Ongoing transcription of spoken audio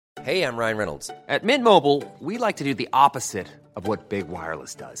Hey, I'm Ryan Reynolds. At Mint Mobile, we like to do the opposite of what Big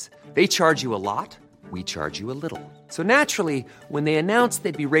Wireless does. They charge you a lot, we charge you a little. So naturally, when they announced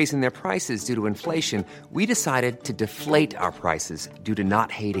they'd be raising their prices due to inflation, we decided to deflate our prices due to not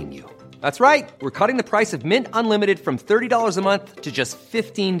hating you. That's right. We're cutting the price of Mint Unlimited from $30 a month to just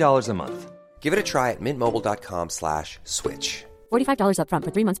 $15 a month. Give it a try at mintmobile.com/switch. $45 up front for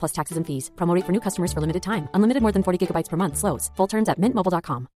 3 months plus taxes and fees. Promo rate for new customers for limited time. Unlimited more than 40 gigabytes per month. Slows full terms at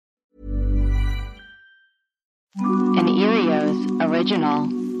mintmobile.com. An Erios original.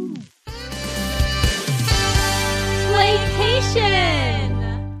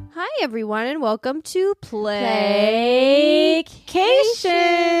 Playcation! Hi, everyone, and welcome to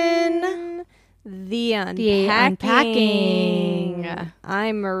Playcation. The Unpacking.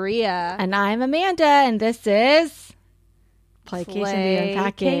 I'm Maria. And I'm Amanda, and this is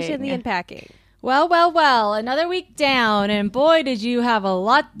Playcation, the Unpacking. Well, another week down, and boy, did you have a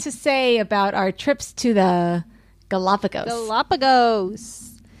lot to say about our trips to the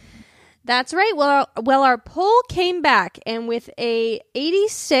Galapagos. That's right. Well, our poll came back, and with a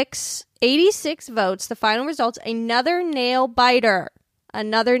 86 votes, the final results, another nail biter. But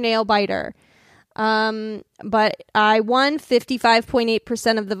I won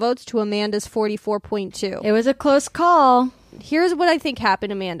 55.8% of the votes to Amanda's 44.2. It was a close call. Here's what I think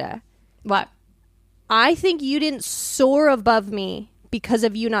happened, Amanda. What? I think you didn't soar above me because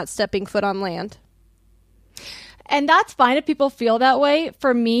of you not stepping foot on land. And that's fine if people feel that way.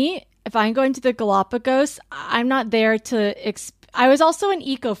 For me, if I'm going to the Galapagos, I'm not there to... I was also an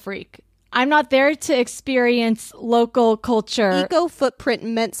eco freak. I'm not there to experience local culture. Eco footprint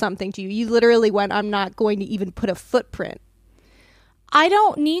meant something to you. You literally went, I'm not going to even put a footprint. I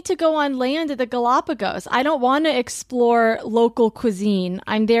don't need to go on land at the Galapagos. I don't want to explore local cuisine.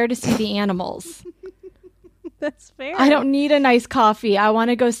 I'm there to see the animals. That's fair. I don't need a nice coffee. I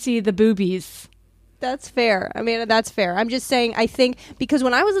want to go see the boobies. That's fair. I mean, that's fair. I'm just saying, I think, because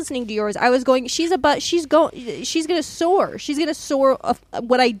when I was listening to yours, I was going, she's going to soar. She's going to soar.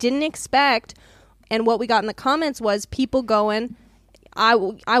 What I didn't expect, and what we got in the comments was people going, I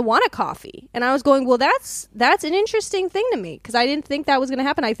want a coffee. And I was going, well, that's an interesting thing to me, because I didn't think that was going to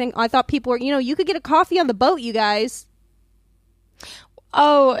happen. I thought people were, you could get a coffee on the boat, you guys.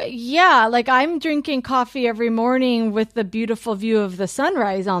 Oh, yeah. Like, I'm drinking coffee every morning with the beautiful view of the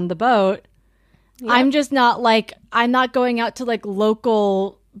sunrise on the boat. Yep. I'm just not I'm not going out to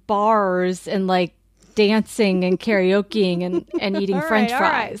local bars and dancing and karaokeing and eating French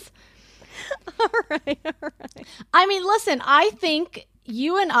fries. All right. I mean, listen, I think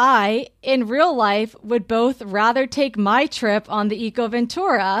you and I in real life would both rather take my trip on the Eco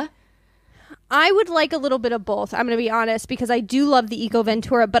Ventura. I would like a little bit of both. I'm going to be honest, because I do love the Eco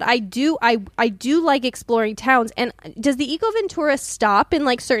Ventura, but I do like exploring towns. And does the Eco Ventura stop in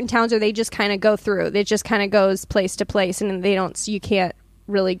certain towns, or they just kind of go through? It just kind of goes place to place, and you can't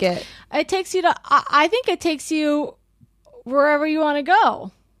really get. It takes you to. I think it takes you wherever you want to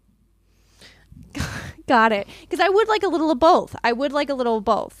go. Got it. Because I would like a little of both. I want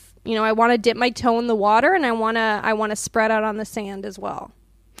to dip my toe in the water, and I want to spread out on the sand as well.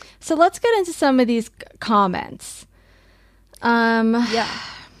 So let's get into some of these comments. Yeah.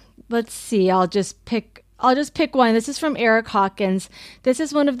 Let's see. I'll just pick one. This is from Eric Hawkins. This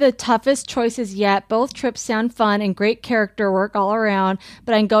is one of the toughest choices yet. Both trips sound fun and great character work all around,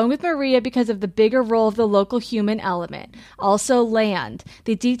 but I'm going with Maria because of the bigger role of the local human element. Also land.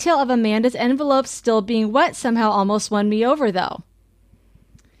 The detail of Amanda's envelope still being wet somehow almost won me over, though.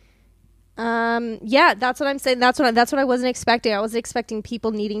 Yeah, that's what I'm saying. That's what I wasn't expecting. I wasn't expecting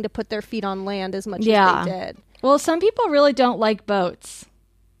people needing to put their feet on land as much as they did. Well, some people really don't like boats.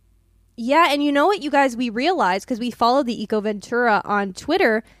 Yeah, and you know what, you guys, we realized, because we follow the Eco Ventura on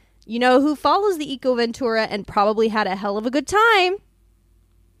Twitter, you know who follows the Eco Ventura and probably had a hell of a good time?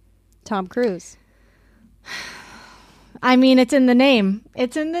 Tom Cruise. I mean, it's in the name.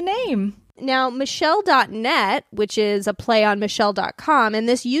 It's in the name. Now, Michelle.net, which is a play on Michelle.com, and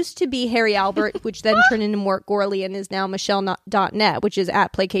this used to be Harry Albert, which then turned into Mort Gorley, and is now Michelle.net, which is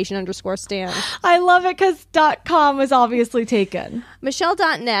at @Playcation_Stan. I love it because .com was obviously taken.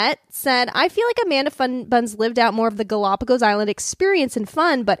 Michelle.net said, I feel like Amanda Fun Buns lived out more of the Galapagos Island experience and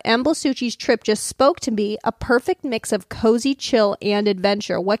fun, but Mbasuchi's trip just spoke to me, a perfect mix of cozy chill and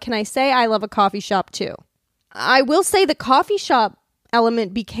adventure. What can I say? I love a coffee shop too. I will say the coffee shop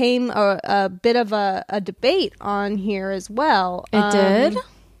element became a bit of a debate on here as well. It did?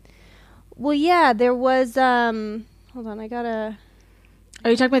 Well, yeah, there was, hold on, I gotta...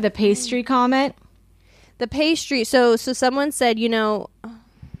 Are you talking about the pastry comment? The pastry, so someone said,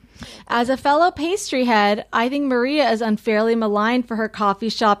 As a fellow pastry head, I think Maria is unfairly maligned for her coffee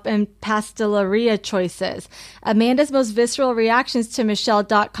shop and pasteleria choices. Amanda's most visceral reactions to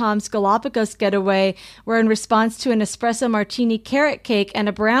Michelle.com's Galapagos getaway were in response to an espresso martini carrot cake and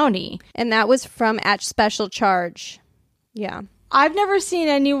a brownie. And that was from At Special Charge. Yeah. I've never seen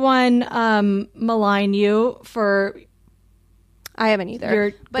anyone malign you for I haven't either.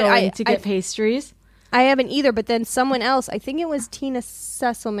 You're going to get pastries. I haven't either, but then someone else, I think it was Tina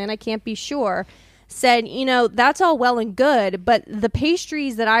Sesselman, I can't be sure, said, that's all well and good, but the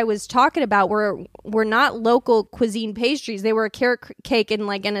pastries that I was talking about were not local cuisine pastries. They were a carrot cake and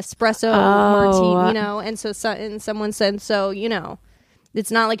like an espresso martini, and and someone said,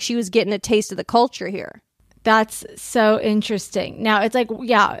 it's not like she was getting a taste of the culture here. That's so interesting. Now, it's like,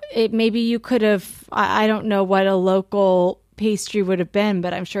 maybe you could have, I don't know what a local pastry would have been,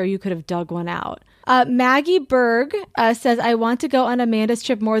 but I'm sure you could have dug one out. Maggie Berg says, I want to go on Amanda's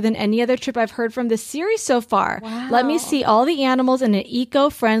trip more than any other trip I've heard from this series so far. Wow. Let me see all the animals in an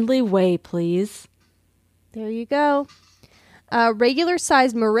eco-friendly way, please. There you go.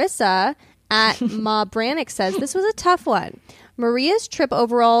 Regular-sized Marissa at Ma Brannick says, this was a tough one. Maria's trip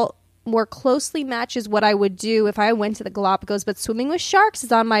overall more closely matches what I would do if I went to the Galapagos, but swimming with sharks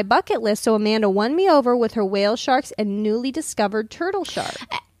is on my bucket list, so Amanda won me over with her whale sharks and newly discovered turtle shark.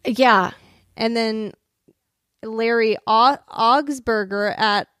 Yeah. And then Larry Augsburger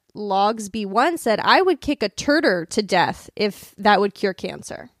at Logsby1 said, I would kick a turtle to death if that would cure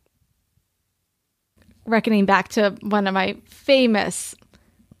cancer. Reckoning back to one of my famous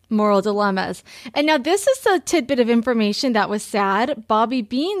moral dilemmas. And now this is a tidbit of information that was sad. Bobby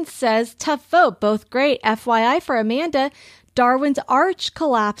Bean says, tough vote, both great. FYI for Amanda, Darwin's arch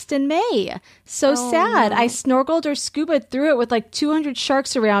collapsed in May. So sad. No. I snorkeled or scuba through it with like 200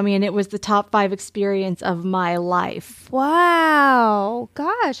 sharks around me, and it was the top 5 experience of my life. Wow.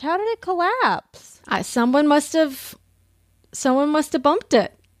 Gosh, how did it collapse? Someone must have bumped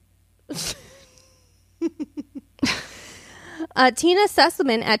it. Tina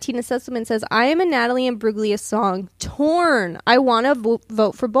Sesselman says, I am a Natalie Imbruglia song. Torn. I want to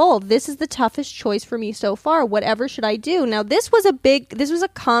vote for both. This is the toughest choice for me so far. Whatever should I do? Now, this was a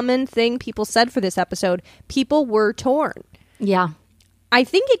common thing people said for this episode. People were torn. Yeah. I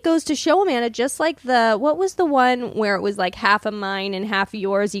think it goes to show, Amanda, just like what was the one where it was like half of mine and half of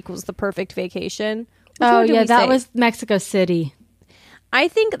yours equals the perfect vacation? That was Mexico City. I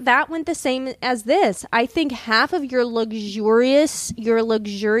think that went the same as this. I think half of your luxurious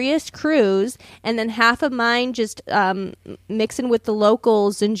cruise, and then half of mine just mixing with the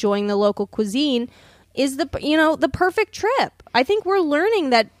locals, enjoying the local cuisine, is the perfect trip. I think we're learning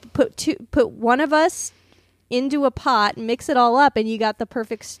that put one of us into a pot, mix it all up, and you got the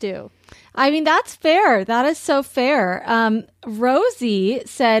perfect stew. I mean, that's fair. That is so fair. Rosie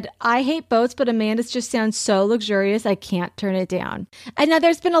said, I hate boats, but Amanda's just sounds so luxurious, I can't turn it down. And now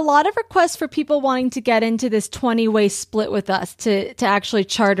there's been a lot of requests for people wanting to get into this 20-way split with us to actually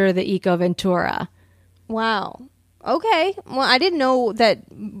charter the Eco Ventura. Wow. Okay. Well, I didn't know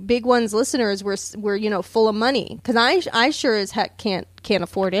that Big One's listeners were full of money, because I sure as heck can't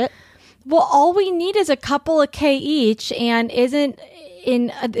afford it. Well, all we need is a couple of K each, and certainly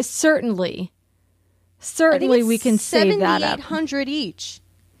we can save that up. $7,800 each.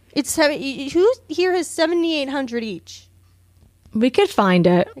 Who here has $7,800 each? We could find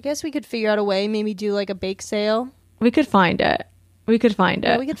it. I guess we could figure out a way. Maybe do like a bake sale. We could find it. Yeah, we could find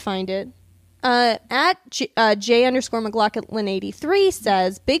it. At J_McLaughlin 83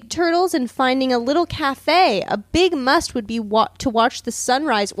 says, big turtles and finding a little cafe. A big must would be to watch the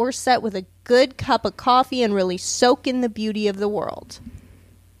sunrise or set with a good cup of coffee and really soak in the beauty of the world.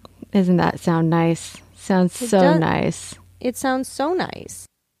 Doesn't that sound nice? Sounds so nice. It sounds so nice.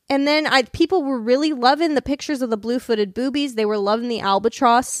 And then people were really loving the pictures of the blue-footed boobies. They were loving the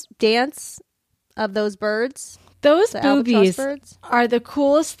albatross dance of those birds. Those boobies are the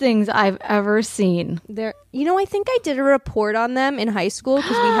coolest things I've ever seen. I think I did a report on them in high school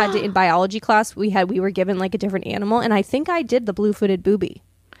because we had to, in biology class, we were given like a different animal, and I think I did the blue-footed booby.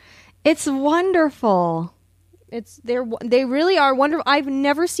 It's wonderful. They really are wonderful. I've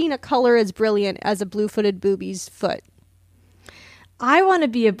never seen a color as brilliant as a blue-footed booby's foot. I want to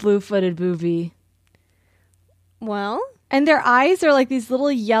be a blue-footed booby. Well, and their eyes are like these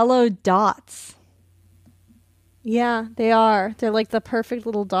little yellow dots. Yeah, they are. They're like the perfect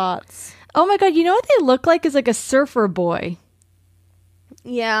little dots. Oh my God, you know what they look like is like a surfer boy.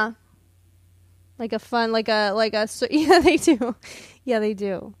 Yeah. Like a fun, yeah, they do. Yeah, they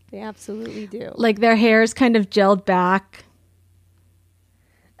do. They absolutely do. Like their hair is kind of gelled back.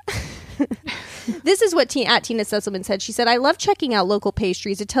 This is what at Tina Sesselman said. She said, I love checking out local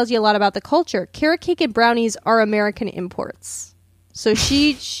pastries. It tells you a lot about the culture. Carrot cake and brownies are American imports. So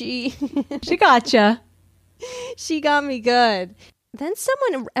she gotcha. She got me good. Then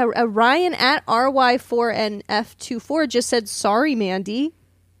someone, a Ryan at RY4NF24 just said, sorry, Mandy,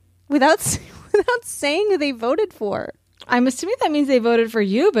 without saying who they voted for. I'm assuming that means they voted for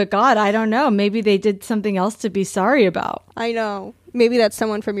you, but God, I don't know. Maybe they did something else to be sorry about. I know. Maybe that's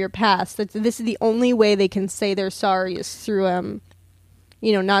someone from your past. This is the only way they can say they're sorry is through,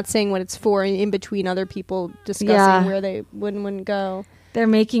 not saying what it's for in between other people discussing where they wouldn't go. They're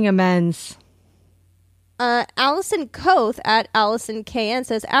making amends. Allison Koth at Allison KN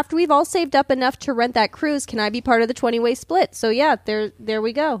says, after we've all saved up enough to rent that cruise, can I be part of the 20-way split? So yeah, there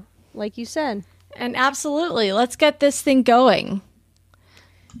we go. Like you said. And absolutely, let's get this thing going.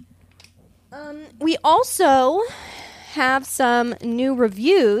 We also have some new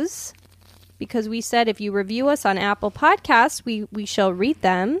reviews because we said if you review us on Apple Podcasts, we shall read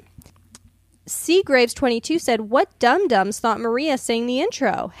them. Seagraves22 said, what dum-dums thought Maria sang the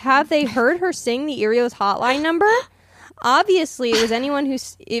intro? Have they heard her sing the Erios hotline number? Obviously, if it was anyone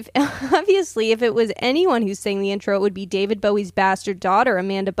who sang the intro, it would be David Bowie's bastard daughter,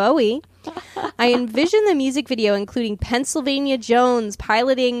 Amanda Bowie. I envision the music video including Pennsylvania Jones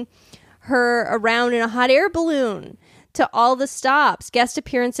piloting her around in a hot air balloon to all the stops. Guest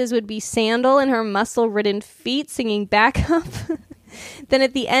appearances would be Sandal and her muscle-ridden feet singing backup. Then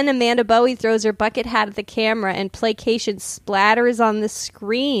at the end, Amanda Bowie throws her bucket hat at the camera and Playcation splatters on the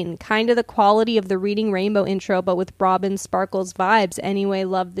screen. Kind of the quality of the Reading Rainbow intro, but with Robin Sparkles vibes. Anyway,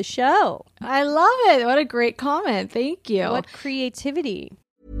 love the show. I love it. What a great comment. Thank you. What creativity.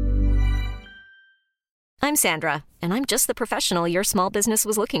 I'm Sandra, and I'm just the professional your small business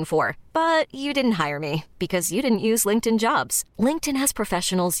was looking for. But you didn't hire me because you didn't use LinkedIn Jobs. LinkedIn has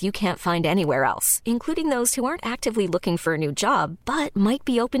professionals you can't find anywhere else, including those who aren't actively looking for a new job, but might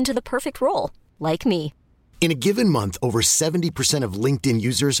be open to the perfect role, like me. In a given month, over 70% of LinkedIn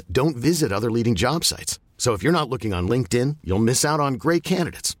users don't visit other leading job sites. So if you're not looking on LinkedIn, you'll miss out on great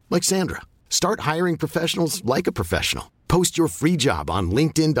candidates like Sandra. Start hiring professionals like a professional. Post your free job on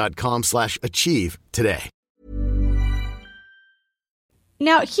linkedin.com/achieve today.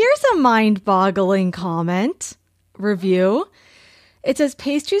 Now, here's a mind-boggling review. It says,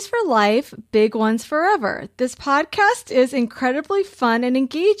 pastries for life, big ones forever. This podcast is incredibly fun and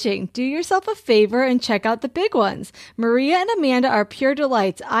engaging. Do yourself a favor and check out the big ones. Maria and Amanda are pure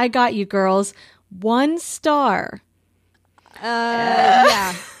delights. I got you, girls. 1 star.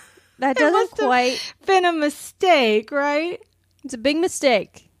 Yeah. That doesn't quite been a mistake, right? It's a big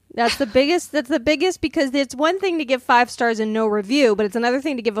mistake. That's the biggest because it's one thing to give 5 stars and no review, but it's another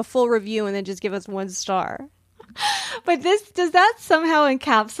thing to give a full review and then just give us 1 star. But does that somehow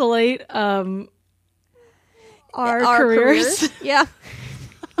encapsulate our careers? Yeah.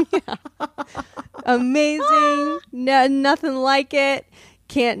 Yeah. Amazing. No, nothing like it.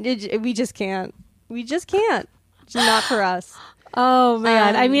 We just can't. It's not for us. Oh,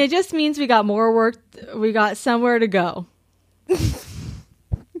 man. I mean, it just means we got more work. We got somewhere to go.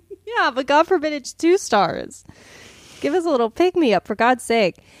 Yeah, but God forbid it's 2 stars. Give us a little pick-me-up, for God's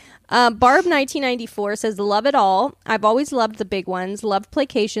sake. Barb1994 says, love it all. I've always loved the big ones. Loved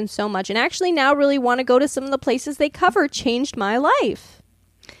Playcation so much. And actually now really want to go to some of the places they cover. Changed my life.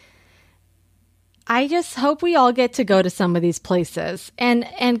 I just hope we all get to go to some of these places. And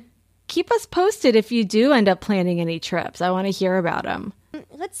keep us posted if you do end up planning any trips. I want to hear about them.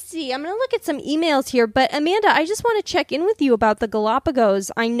 Let's see. I'm going to look at some emails here. But Amanda, I just want to check in with you about the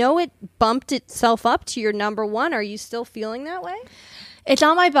Galapagos. I know it bumped itself up to your number 1. Are you still feeling that way? It's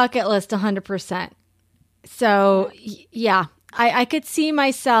on my bucket list 100%. So, yeah. I could see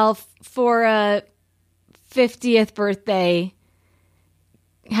myself for a 50th birthday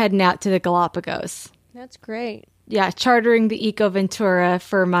heading out to the Galapagos. That's great. Yeah, chartering the Eco Ventura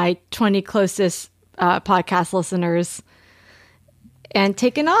for my 20 closest podcast listeners and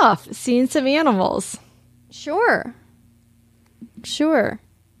taking off, seeing some animals. Sure.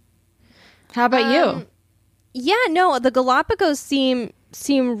 How about you? Yeah, no, the Galapagos seem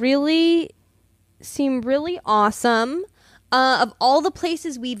really awesome. Of all the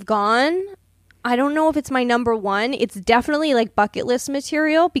places we've gone, I don't know if it's my number 1. It's definitely like bucket list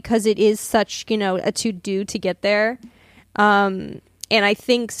material because it is such, a to-do to get there. And I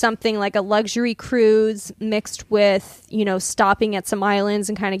think something like a luxury cruise mixed with, stopping at some islands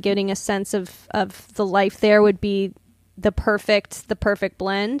and kind of getting a sense of the life there would be the perfect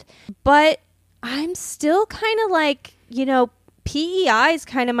blend. But I'm still kind of like, PEI is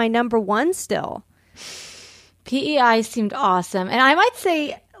kind of my number 1 still. PEI seemed awesome. And I might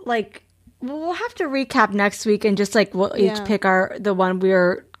say, like, We'll have to recap next week and just like we'll each pick the one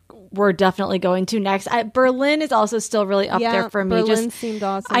we're definitely going to next. Berlin is also still really up there for me. Berlin seemed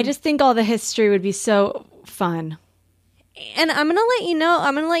awesome. I just think all the history would be so fun. And I'm gonna let you know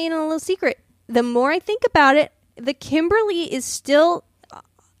a little secret. The more I think about it, the Kimberly is still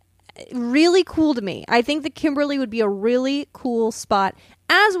really cool to me. I think the Kimberly would be a really cool spot,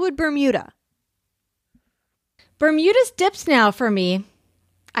 as would Bermuda. Bermuda's dips now for me.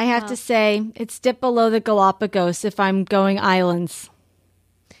 I have to say, it's dipped below the Galapagos if I'm going islands.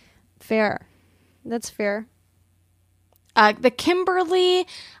 Fair. That's fair. The Kimberly,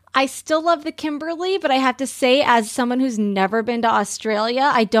 I still love the Kimberly, but I have to say, as someone who's never been to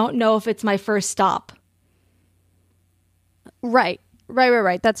Australia, I don't know if it's my first stop. Right.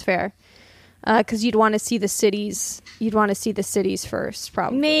 That's fair. Because you'd want to see the cities. You'd want to see the cities first,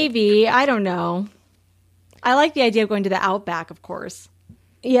 probably. Maybe. I don't know. I like the idea of going to the Outback, of course.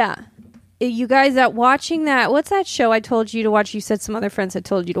 Yeah. You guys out watching that? What's that show I told you to watch? You said some other friends had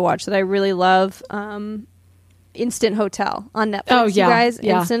told you to watch that I really love. Instant Hotel on Netflix. Oh yeah, you guys,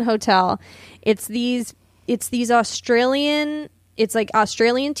 yeah. Instant Hotel. It's these Australian. It's like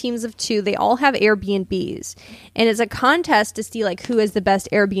Australian teams of two. They all have Airbnbs, and it's a contest to see like who has the best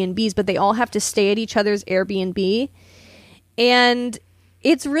Airbnbs. But they all have to stay at each other's Airbnb, and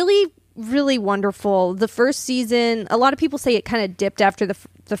it's really, really wonderful. The first season, a lot of people say it kind of dipped after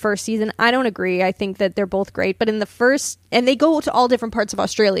the first season. I don't agree. I think that they're both great. But in the first, and they go to all different parts of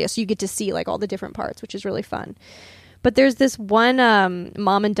Australia, so you get to see like all the different parts, which is really fun. But there's this one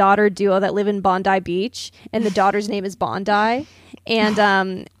mom and daughter duo that live in Bondi Beach, and the daughter's name is Bondi,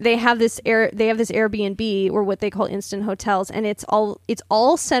 and they have this Airbnb or what they call instant hotels, and it's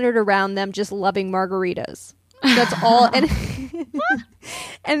all centered around them just loving margaritas. That's all.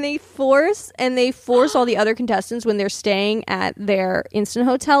 And they force all the other contestants when they're staying at their instant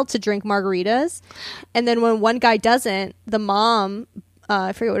hotel to drink margaritas. And then when one guy doesn't, the mom,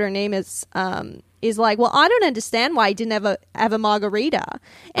 I forget what her name is like, well, I don't understand why I didn't have a margarita.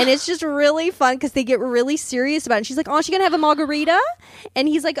 And it's just really fun because they get really serious about it. And she's like, oh, is she gonna have a margarita? And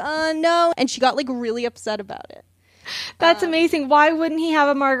he's like, no. And she got like really upset about it. That's amazing. Why wouldn't he have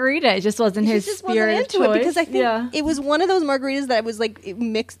a margarita? It just wasn't his spirit of choice. It because I think it was one of those margaritas that was like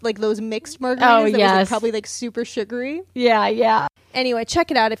mixed, like those mixed margaritas. Oh, that yes. was like probably like super sugary. Yeah. Anyway,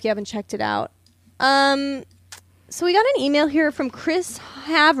 check it out if you haven't checked it out. So we got an email here from Chris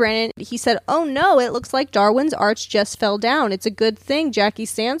Havren. He said, oh no, it looks like Darwin's arch just fell down. It's a good thing Jackie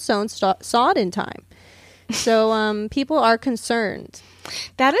Sansone saw it in time. So people are concerned.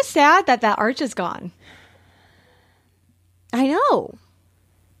 That is sad that arch is gone. I know.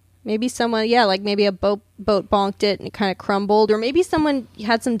 Maybe someone, like maybe a boat bonked it and it kind of crumbled, or maybe someone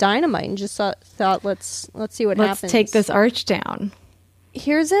had some dynamite and just thought, let's see what happens. Let's take this arch down.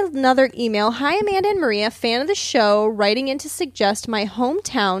 Here's another email. Hi, Amanda and Maria, fan of the show, writing in to suggest my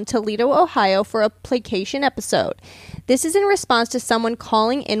hometown, Toledo, Ohio, for a Playcation episode. This is in response to someone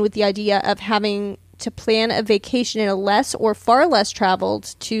calling in with the idea of having to plan a vacation in a less or far less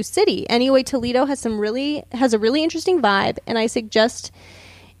traveled to city. Anyway, Toledo has a really interesting vibe, and I suggest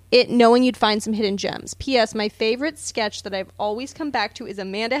it knowing you'd find some hidden gems. P.S. My favorite sketch that I've always come back to is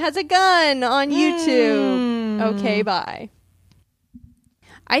Amanda Has a Gun on YouTube. Okay, bye.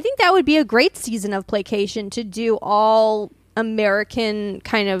 I think that would be a great season of Playcation to do all American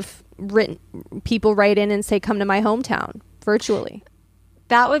kind of people write in and say, come to my hometown virtually.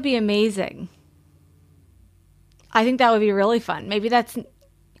 That would be amazing. I think that would be really fun. Maybe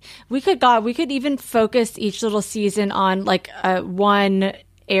we could even focus each little season on like one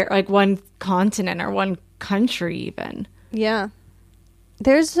continent or one country even. Yeah.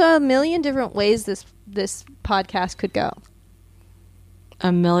 There's a million different ways this podcast could go.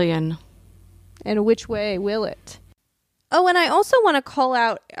 A million. And which way will it? Oh, and I also want to call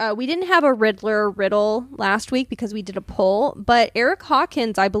out, we didn't have a riddle last week because we did a poll, but Eric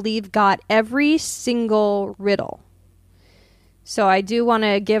Hawkins, I believe, got every single riddle. So I do want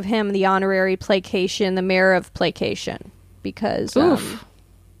to give him the honorary Playcation, the mayor of Playcation, because,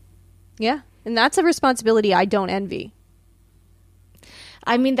 yeah, and that's a responsibility I don't envy.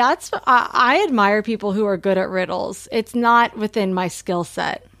 I mean, I admire people who are good at riddles. It's not within my skill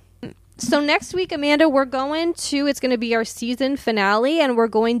set. So next week, Amanda, it's going to be our season finale, and we're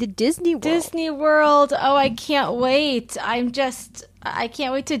going to Disney World. Disney World. Oh, I can't wait. I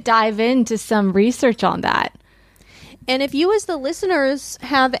can't wait to dive into some research on that. And if you as the listeners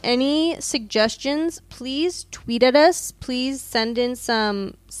have any suggestions, please tweet at us. Please send in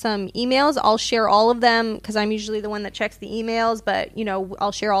some emails. I'll share all of them because I'm usually the one that checks the emails, but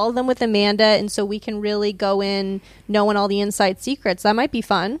I'll share all of them with Amanda, and so we can really go in knowing all the inside secrets. That might be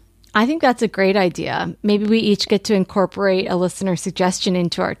fun. I think that's a great idea. Maybe we each get to incorporate a listener suggestion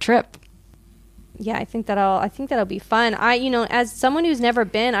into our trip. Yeah, I think that'll be fun. As someone who's never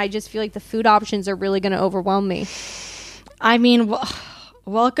been, I just feel like the food options are really going to overwhelm me. I mean,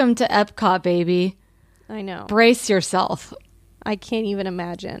 welcome to Epcot, baby. I know. Brace yourself. I can't even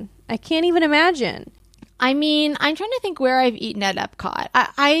imagine. I mean, I'm trying to think where I've eaten at Epcot.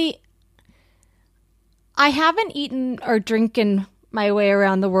 I haven't eaten or drinking my way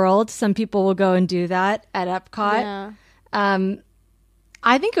around the world. Some people will go and do that at Epcot. Yeah.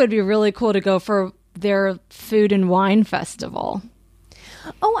 I think it would be really cool to go for their food and wine festival.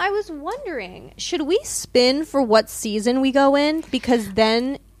 Oh, I was wondering, should we spin for what season we go in? Because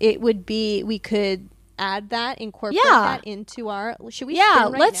then it would be, we could add that, incorporate that into our, should we spin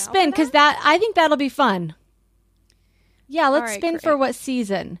right let's now spin, because I think that'll be fun. Yeah, let's spin great. for what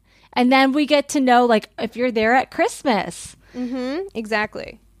season. And then we get to know, like, if you're there at Christmas. Mm-hmm,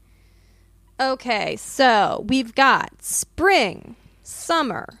 exactly. Okay, so we've got spring,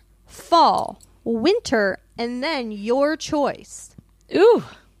 summer, fall, winter, and then your choice. Ooh,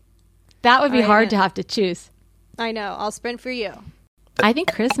 that would be hard to have to choose. I know. I'll spin for you. I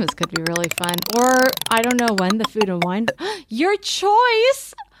think Christmas could be really fun. Or, I don't know when the food and wine. Your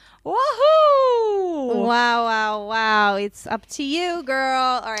choice! Woohoo! Wow. It's up to you,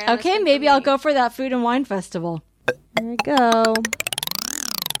 girl. All right. Okay, maybe I'll go for that food and wine festival. There we go.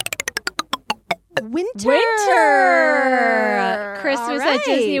 Winter. Christmas at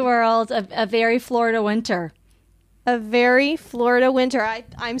Disney World, a very Florida winter. A very Florida winter.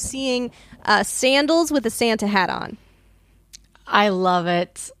 I'm seeing sandals with a Santa hat on. I love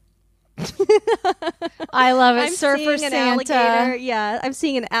it. I love it. I'm Surfer seeing an Santa. Alligator. Yeah, I'm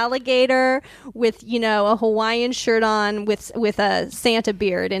seeing an alligator with, a Hawaiian shirt on with a Santa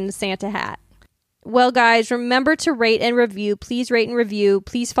beard and a Santa hat. Well, guys, remember to rate and review. Please rate and review.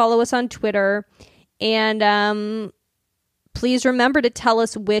 Please follow us on Twitter. And please remember to tell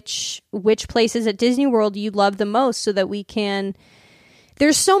us which places at Disney World you love the most so that we can...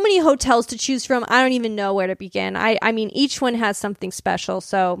 There's so many hotels to choose from. I don't even know where to begin. I mean, each one has something special.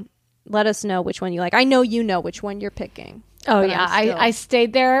 So let us know which one you like. I know you know which one you're picking. Oh, yeah. I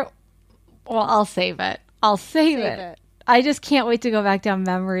stayed there. Well, I'll save it. I'll save it. I just can't wait to go back down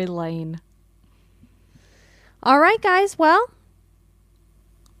memory lane. All right, guys. Well,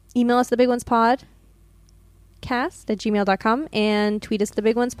 email us thebigOnesPodcast@gmail.com and tweet us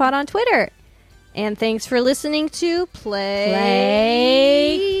thebigOnesPod on Twitter. And thanks for listening to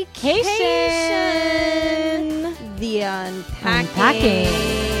PLAYCATION, the Unpacking.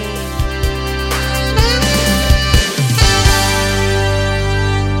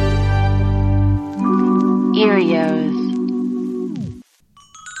 Erios.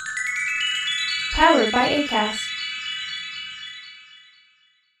 Powered by Acast.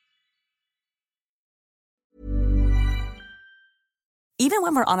 Even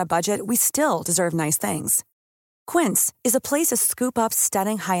when we're on a budget, we still deserve nice things. Quince is a place to scoop up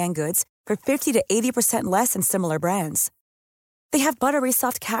stunning high-end goods for 50 to 80% less than similar brands. They have buttery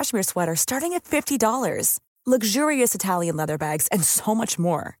soft cashmere sweaters starting at $50, luxurious Italian leather bags, and so much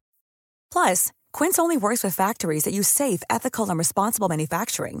more. Plus, Quince only works with factories that use safe, ethical, and responsible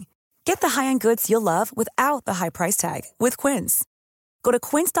manufacturing. Get the high-end goods you'll love without the high price tag with Quince. Go to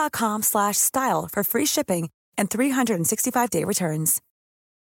quince.com/style for free shipping and 365-day returns.